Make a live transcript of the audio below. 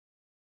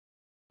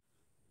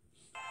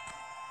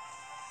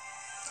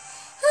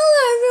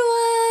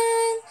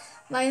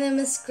My name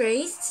is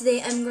Grace.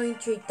 Today I'm going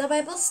to read the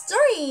Bible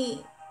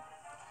story.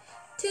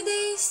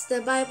 Today's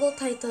the Bible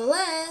title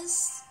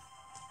is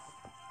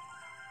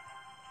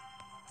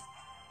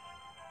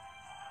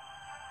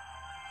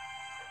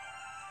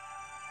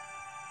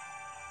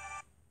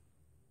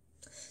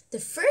The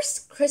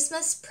First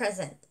Christmas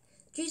Present.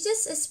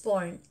 Jesus is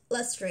born.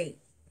 Let's read.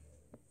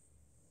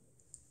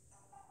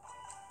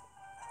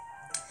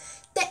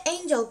 The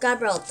angel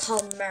Gabriel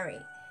told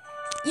Mary,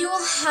 "You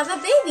will have a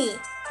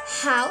baby."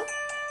 "How?"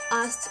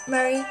 asked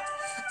Mary.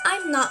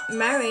 "I'm not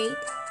married."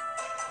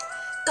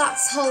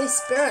 "God's Holy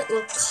Spirit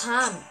will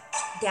come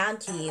down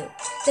to you.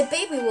 The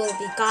baby will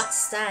be God's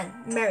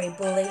son." Mary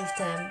believed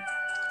him.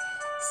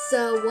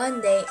 So one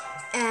day,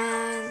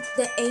 and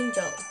the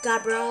angel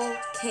Gabriel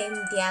came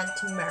down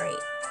to Mary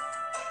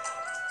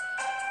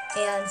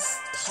and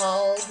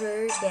told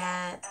her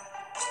that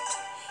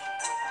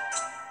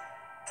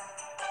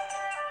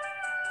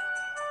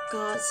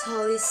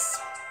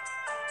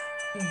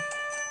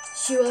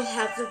she will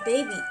have a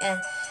baby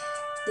and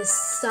the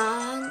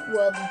son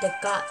will be the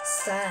God's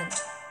son.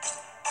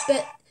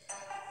 But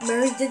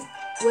Mary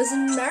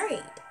wasn't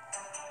married.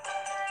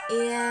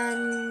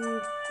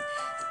 And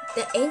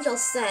the angel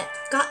said,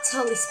 "God's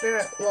Holy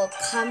Spirit will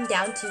come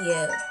down to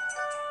you."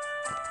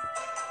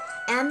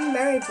 And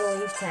Mary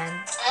believed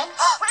him.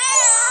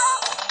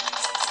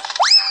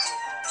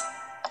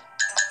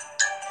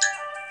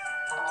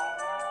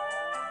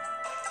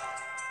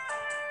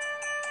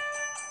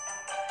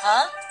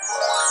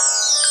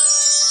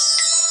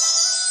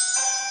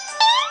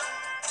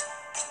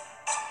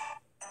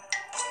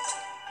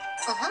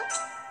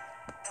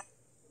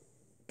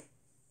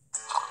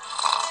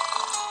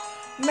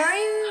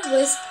 Mary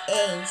was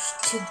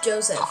engaged to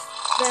Joseph,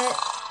 but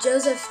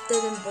Joseph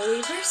didn't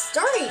believe her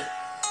story.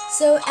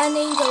 So an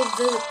angel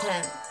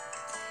visited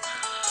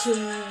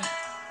him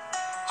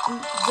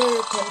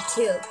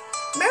too.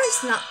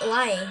 "Mary's not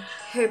lying.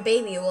 Her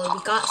baby will be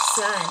God's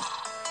son.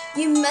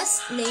 You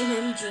must name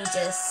him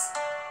Jesus."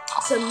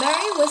 So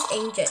Mary was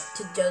engaged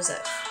to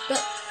Joseph,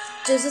 but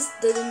Joseph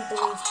didn't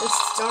believe the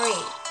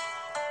story.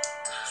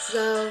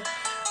 So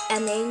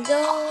an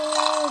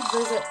angel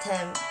visited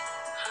him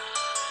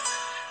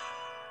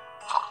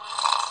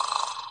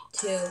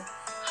too,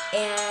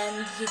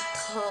 and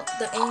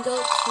the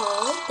angel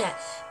told that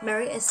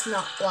Mary is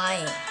not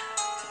lying.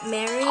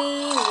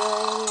 Mary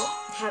will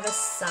have a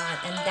son,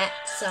 and that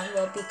son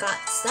will be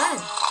God's son,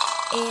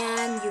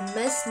 and you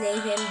must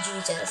name him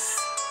Jesus.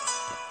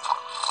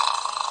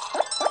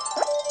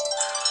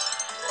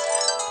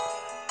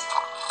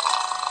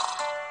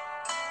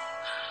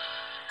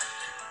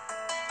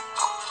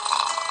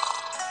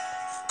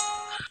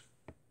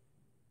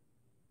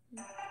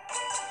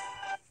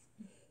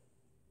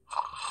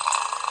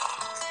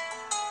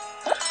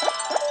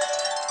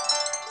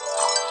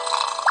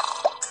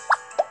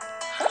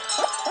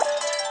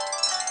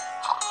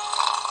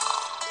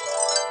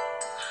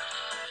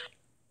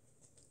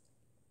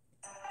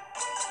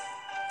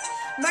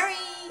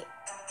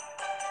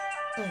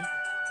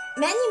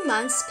 Many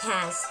months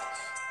passed.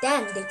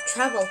 Then they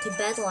traveled to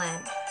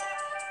Bethlehem,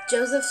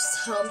 Joseph's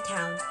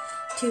hometown,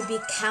 to be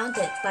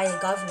counted by the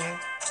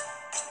government.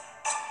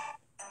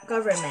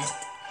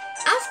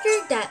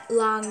 After that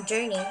long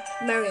journey,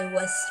 Mary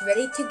was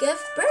ready to give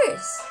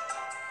birth.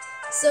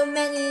 So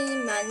many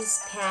months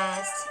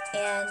passed,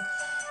 and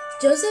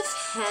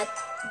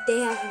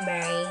they have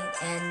married,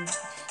 and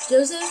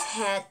Joseph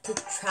had to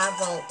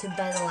travel to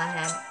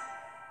Bethlehem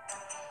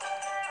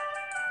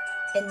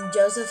in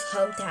Joseph's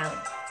hometown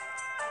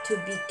to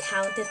be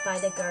counted by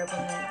the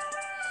government.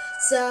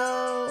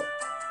 So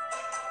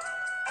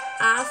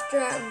after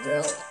a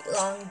really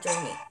long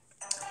journey,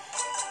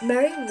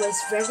 Mary was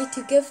ready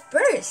to give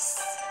birth.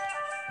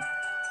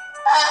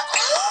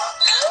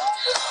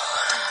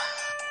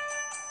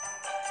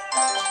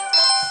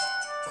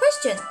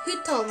 Question: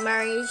 who told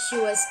Mary she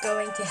was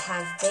going to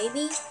have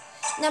baby?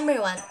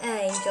 Number 1, an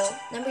angel.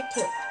 Number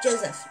 2,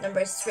 Joseph.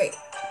 Number 3,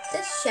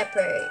 the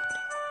shepherd.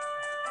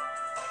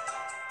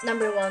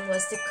 Number 1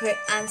 was the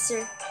correct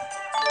answer.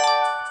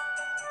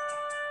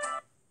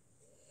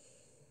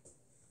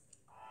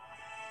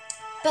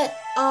 But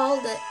all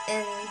the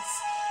inns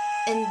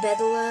in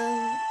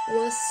Bethlehem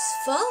was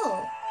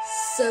full,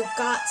 so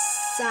God's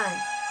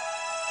son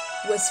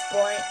was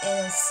born in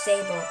a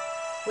stable,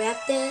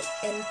 wrapped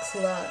in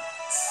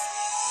cloths,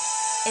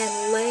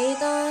 and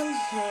laid on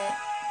a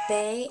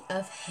bay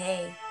of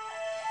hay.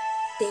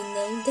 They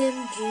named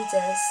him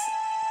Jesus.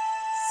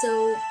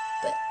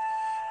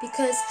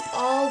 Because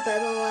all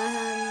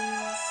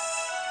Bethlehem's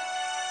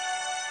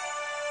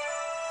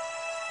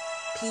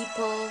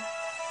people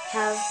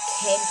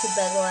came to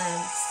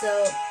Bethlehem,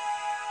 so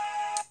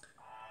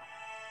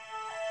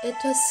it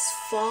was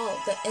full.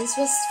 The inn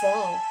was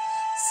full,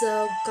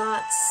 so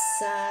God's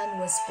son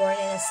was born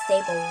in a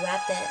stable,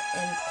 wrapped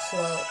in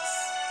clothes,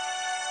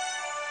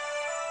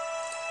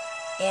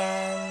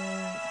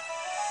 and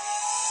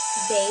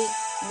they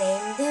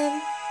named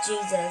him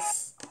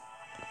Jesus.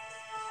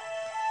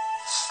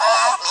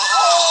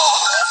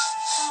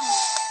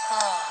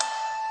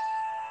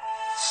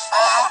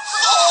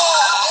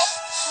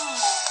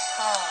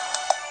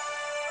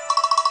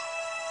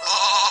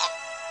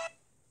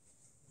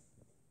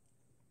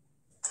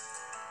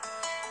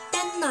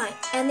 One night,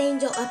 an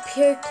angel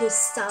appeared to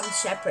some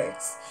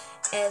shepherds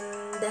in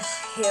the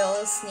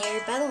hills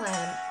near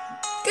Bethlehem.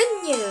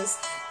 Good news!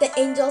 The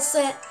angel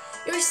said,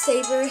 "Your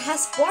Savior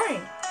has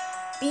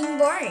been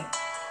born.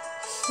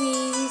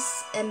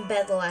 He's in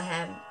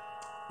Bethlehem,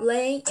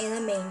 laying in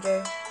a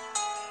manger."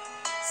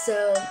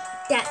 So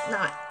that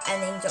night,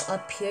 an angel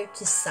appeared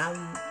to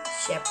some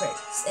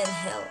shepherds in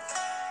hills.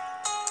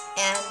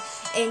 And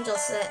angel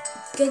said,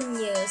 "Good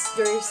news,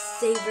 your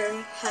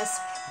Savior has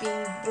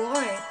been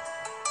born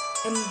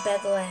in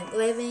Bethlehem,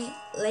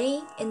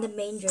 laying in the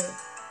manger."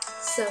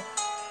 So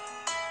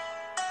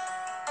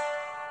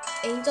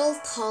angel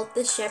told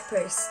the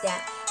shepherds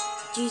that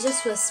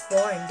Jesus was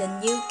born, the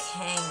new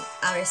King,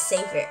 our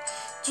Savior.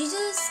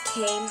 Jesus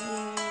came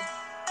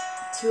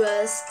to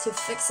us to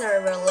fix our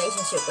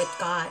relationship with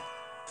God.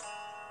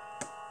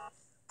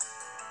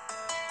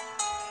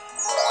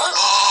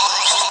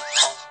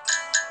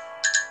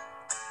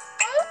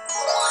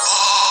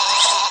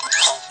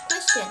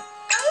 Question: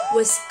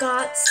 was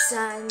God's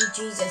son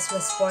Jesus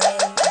was born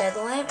in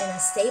Bethlehem in a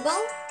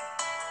stable?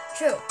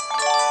 True.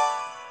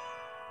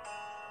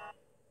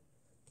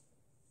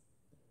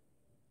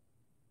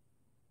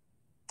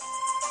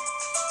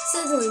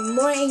 Suddenly,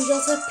 more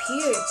angels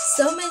appeared,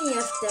 so many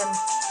of them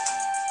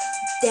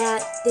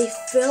that they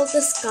filled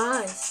the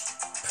skies.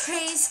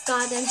 Praise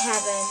God in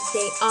heaven,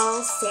 they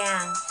all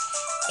sang,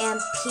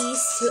 and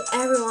peace to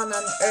everyone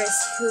on earth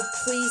who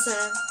please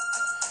Him.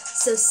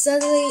 So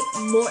suddenly,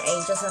 more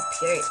angels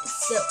appeared.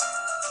 So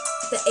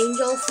the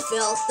angel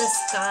filled the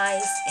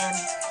skies and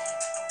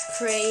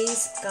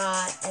praised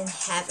God in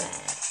heaven.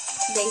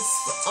 They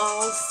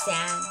all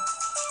sang.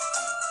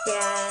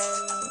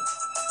 Then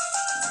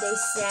they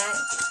sang,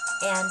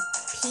 and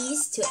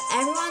peace to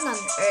everyone on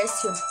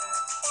earth who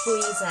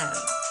please Him.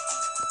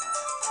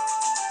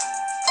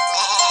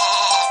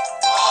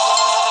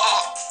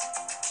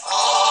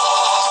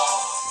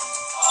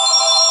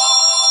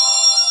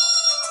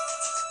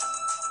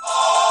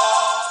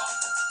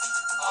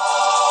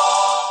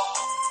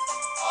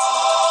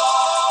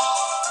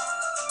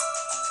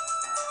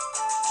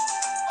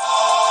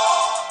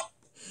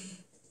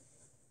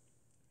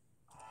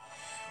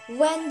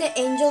 When the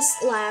angels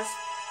left,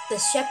 the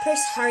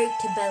shepherds hurried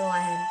to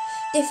Bethlehem.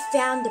 They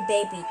found the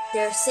baby,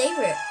 their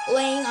Savior,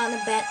 laying on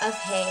a bed of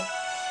hay.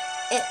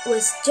 It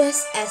was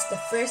just as the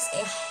first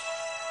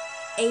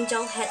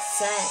angel had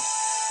said.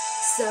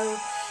 So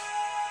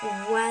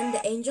when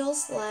the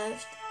angels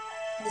left,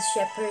 the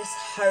shepherds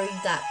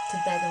hurried up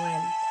to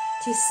Bethlehem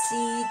to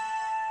see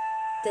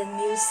the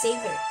new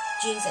Savior,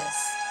 Jesus.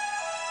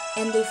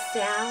 And they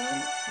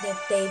found the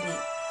baby,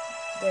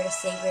 their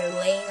Savior,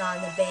 laying on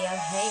a bed of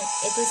hay.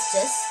 It was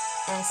just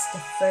as the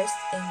first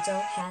angel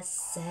had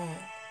said.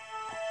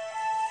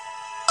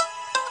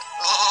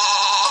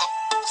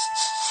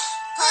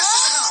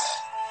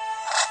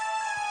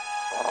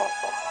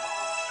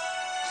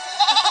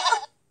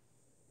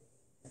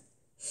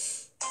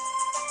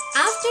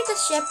 After the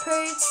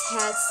shepherds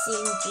had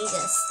seen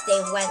Jesus,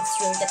 they went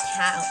through the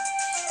town.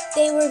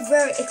 They were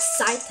very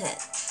excited.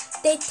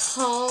 They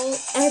told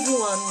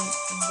everyone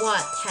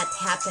what had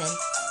happened,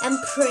 and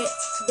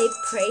they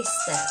praised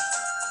them.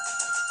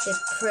 They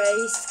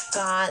praised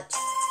God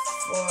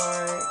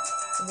for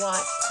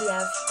what He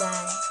had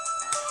done.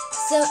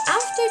 So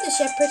after the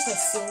shepherds had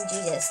seen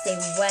Jesus, they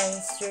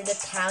went through the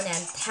town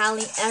and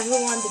telling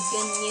everyone the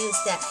good news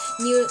that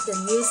the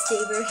new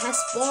Savior has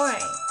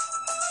born.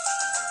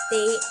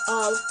 They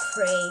all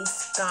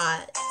praised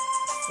God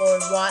for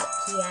what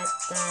He had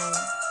done.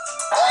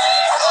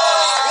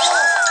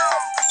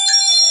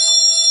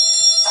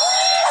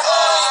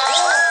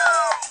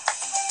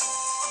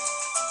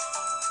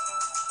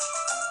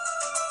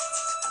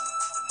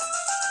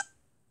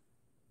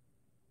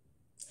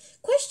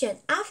 Question: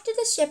 after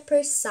the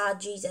shepherds saw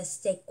Jesus,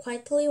 they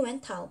quietly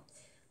went out.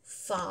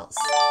 False.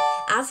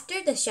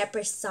 After the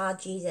shepherds saw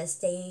Jesus,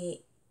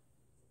 they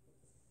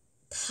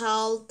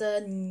told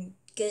the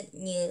good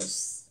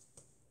news.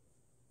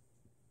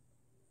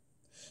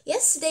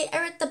 Yesterday,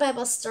 I read the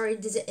Bible story.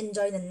 Did you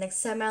enjoy? The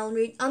next time I'll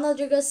read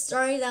another good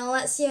story. Then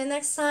let's see you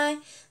next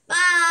time.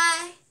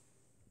 Bye!